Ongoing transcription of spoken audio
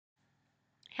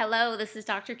Hello, this is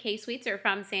Dr. Kay Sweetser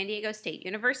from San Diego State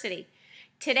University.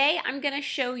 Today I'm going to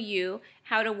show you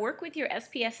how to work with your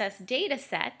SPSS data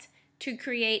set to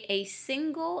create a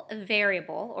single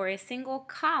variable or a single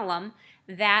column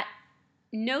that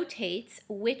notates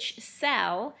which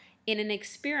cell in an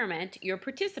experiment your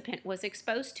participant was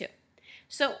exposed to.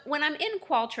 So when I'm in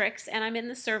Qualtrics and I'm in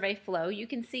the survey flow, you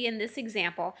can see in this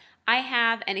example I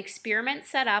have an experiment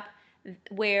set up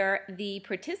where the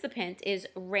participant is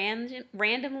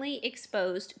randomly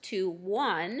exposed to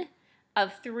one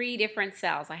of three different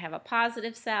cells. I have a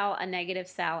positive cell, a negative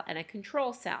cell, and a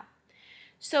control cell.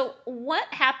 So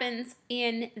what happens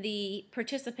in the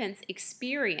participant's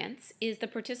experience is the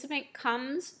participant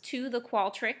comes to the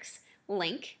Qualtrics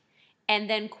link, and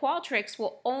then Qualtrics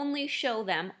will only show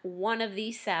them one of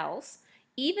these cells.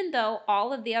 Even though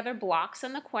all of the other blocks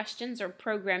and the questions are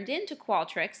programmed into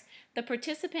Qualtrics, the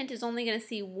participant is only going to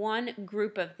see one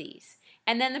group of these.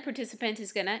 And then the participant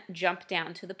is going to jump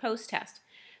down to the post-test.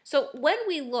 So when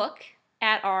we look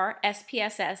at our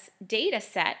SPSS data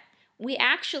set, we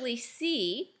actually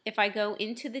see, if I go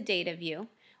into the data view,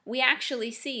 we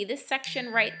actually see this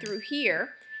section right through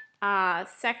here,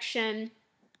 section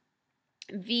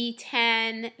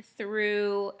V10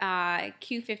 through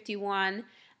Q51,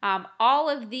 all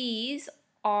of these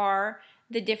are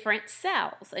the different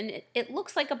cells, and it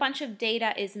looks like a bunch of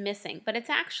data is missing, but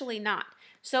it's actually not.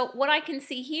 So what I can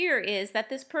see here is that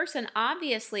this person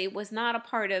obviously was not a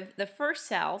part of the first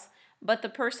cells, but the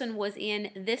person was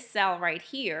in this cell right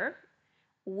here,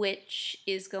 which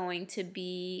is going to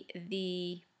be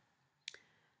the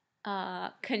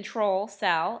control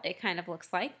cell, it kind of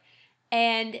looks like,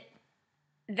 and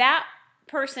that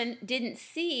person didn't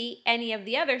see any of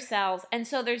the other cells, and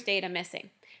so there's data missing.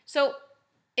 So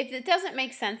if it doesn't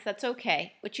make sense, that's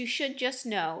okay. What you should just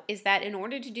know is that in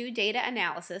order to do data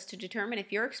analysis to determine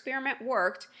if your experiment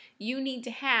worked, you need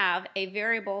to have a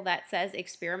variable that says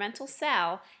experimental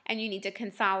cell, and you need to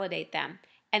consolidate them.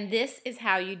 And this is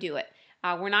how you do it.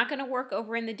 We're not going to work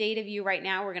over in the data view right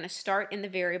now. We're going to start in the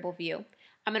variable view.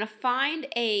 I'm going to find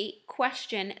a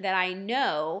question that I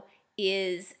know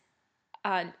is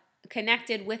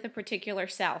connected with a particular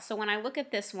cell. So when I look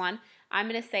at this one, I'm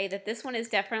going to say that this one is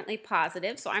definitely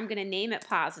positive, so I'm going to name it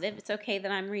positive. It's okay that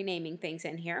I'm renaming things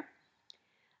in here.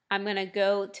 I'm going to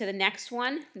go to the next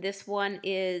one. This one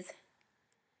is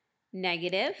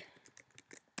negative.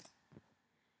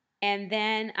 And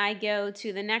then I go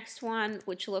to the next one,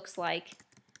 which looks like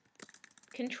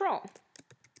control.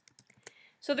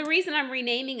 So the reason I'm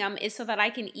renaming them is so that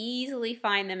I can easily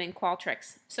find them in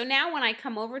Qualtrics. So now when I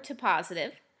come over to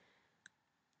positive,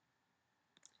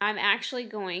 I'm actually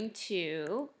going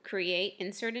to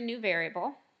insert a new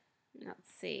variable.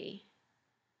 Let's see,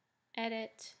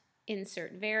 edit,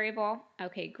 insert variable.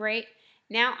 Okay, great.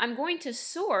 Now I'm going to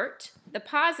sort the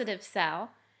positive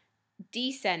cell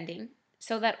descending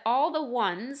so that all the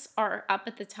ones are up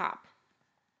at the top.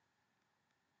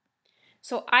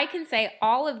 So I can say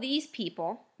all of these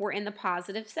people were in the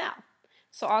positive cell.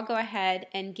 So I'll go ahead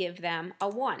and give them a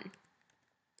 1.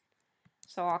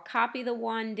 So I'll copy the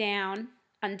 1 down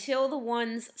until the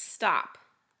ones stop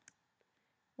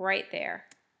right there.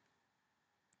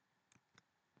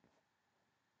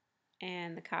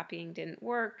 And the copying didn't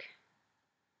work.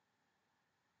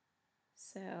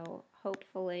 So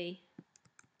hopefully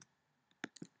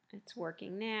it's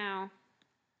working now.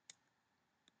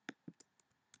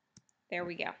 There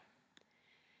we go.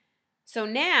 So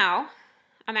now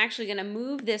I'm actually going to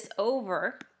move this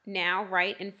over now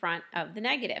right in front of the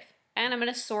negative. And I'm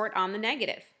going to sort on the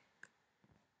negative.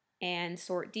 And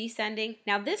sort descending.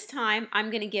 Now this time I'm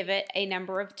going to give it a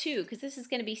number of 2 because this is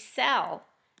going to be cell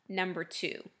number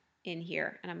 2 in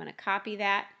here. And I'm going to copy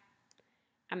that.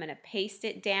 I'm going to paste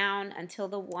it down until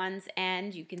the ones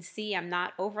end. You can see I'm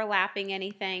not overlapping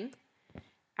anything.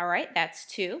 All right, that's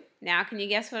 2. Now can you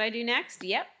guess what I do next?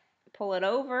 Yep. Pull it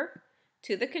over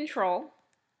to the control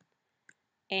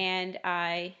and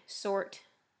I sort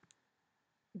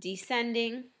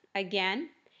descending again.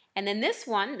 And then this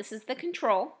one, this is the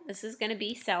control. This is going to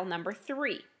be cell number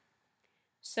 3.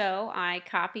 So I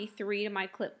copy 3 to my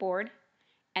clipboard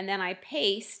and then I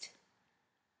paste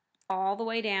all the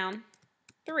way down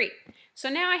 3. So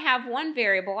now I have one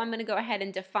variable. I'm going to go ahead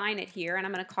and define it here and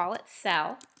I'm going to call it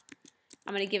cell.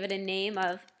 I'm going to give it a name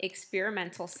of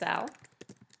experimental cell.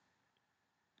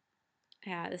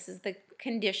 This is the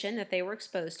condition that they were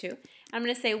exposed to. I'm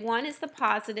going to say 1 is the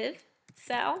positive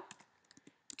cell,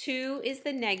 2 is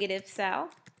the negative cell,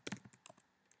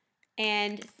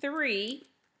 and 3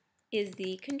 is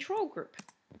the control group.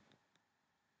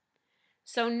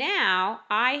 So now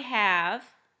I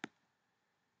have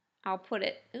I'll put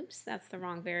it, oops, that's the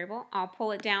wrong variable. I'll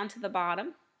pull it down to the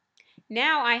bottom.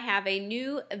 Now I have a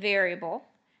new variable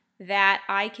that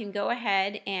I can go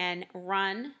ahead and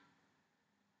run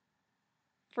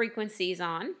frequencies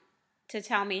on to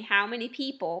tell me how many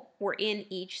people were in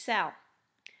each cell.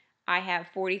 I have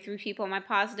 43 people in my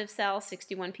positive cell,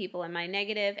 61 people in my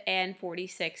negative, and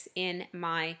 46 in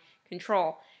my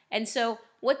control. And so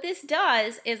what this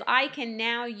does is I can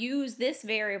now use this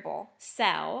variable,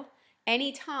 cell,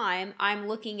 anytime I'm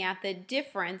looking at the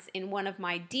difference in one of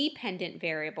my dependent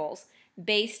variables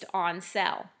based on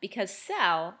cell, because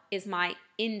cell is my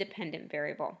independent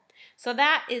variable. So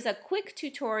that is a quick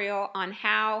tutorial on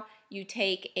how you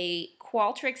take a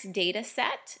Qualtrics data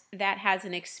set that has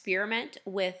an experiment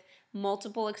with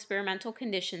multiple experimental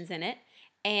conditions in it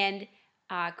and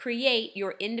create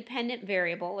your independent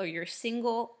variable or your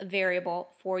single variable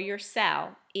for your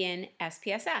cell in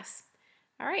SPSS.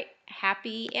 All right,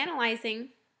 happy analyzing.